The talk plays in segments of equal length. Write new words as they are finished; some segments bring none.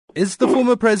Is the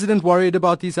former president worried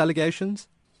about these allegations?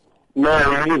 No,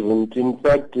 he isn't. In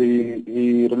fact,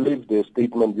 he released a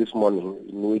statement this morning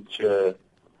in which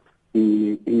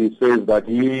he says that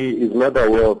he is not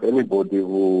aware of anybody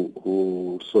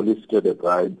who solicited a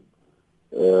bribe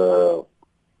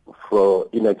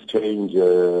in exchange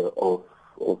of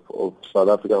South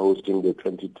Africa hosting the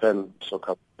 2010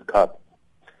 Soccer Cup,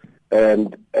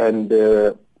 and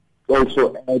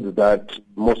also adds that,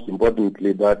 most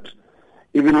importantly, that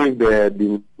even if there had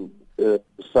been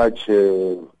such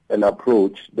an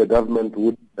approach, the government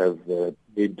wouldn't have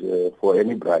paid for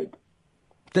any bribe.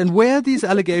 Then where are these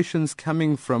allegations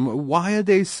coming from? Why are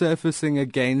they surfacing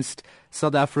against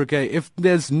South Africa if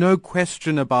there's no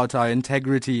question about our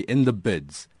integrity in the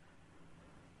bids?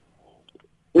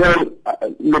 Well,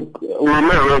 look, we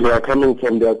know where they are coming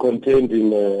from. They are contained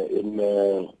in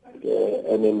an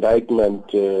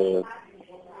indictment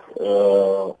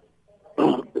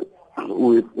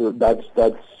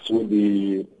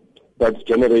that's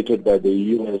generated by the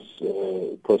U.S.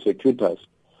 prosecutors.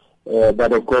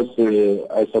 But of course,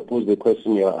 I suppose the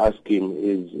question you're asking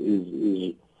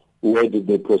is where did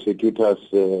the prosecutors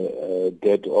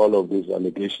get all of these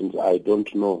allegations? I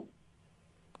don't know.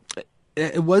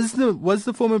 Was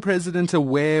the former president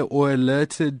aware or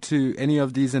alerted to any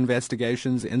of these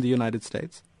investigations in the United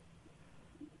States?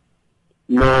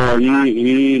 No,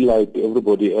 he like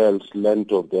everybody else,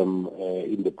 learned of them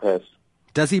in the press.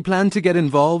 Does he plan to get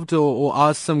involved or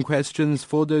ask some questions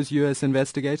for those U.S.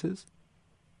 investigators?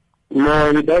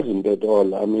 No, he doesn't at all.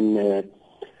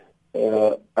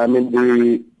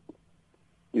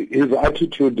 His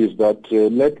attitude is that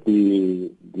let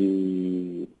the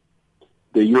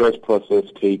U.S. process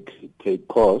take its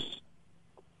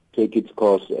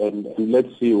course, and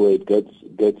let's see where it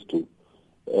gets to.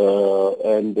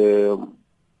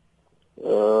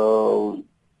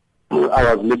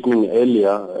 I was listening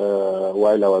earlier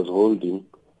while I was holding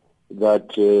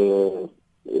that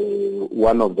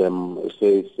one of them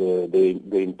says they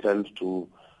intend to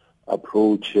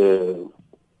approach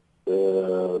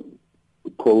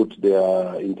quote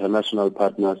their international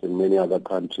partners in many other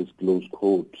countries, close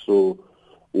quote. So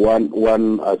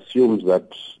one assumes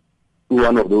that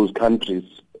one of those countries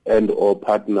and or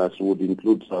partners would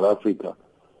include South Africa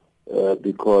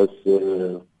because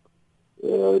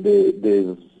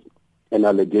there's an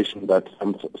allegation that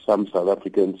some South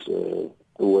Africans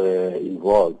were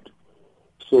involved.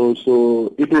 So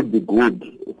it would be good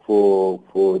for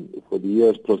the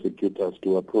U.S. prosecutors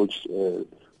to approach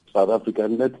South Africa,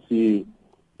 and let's see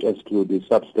as to the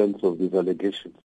substance of these allegations.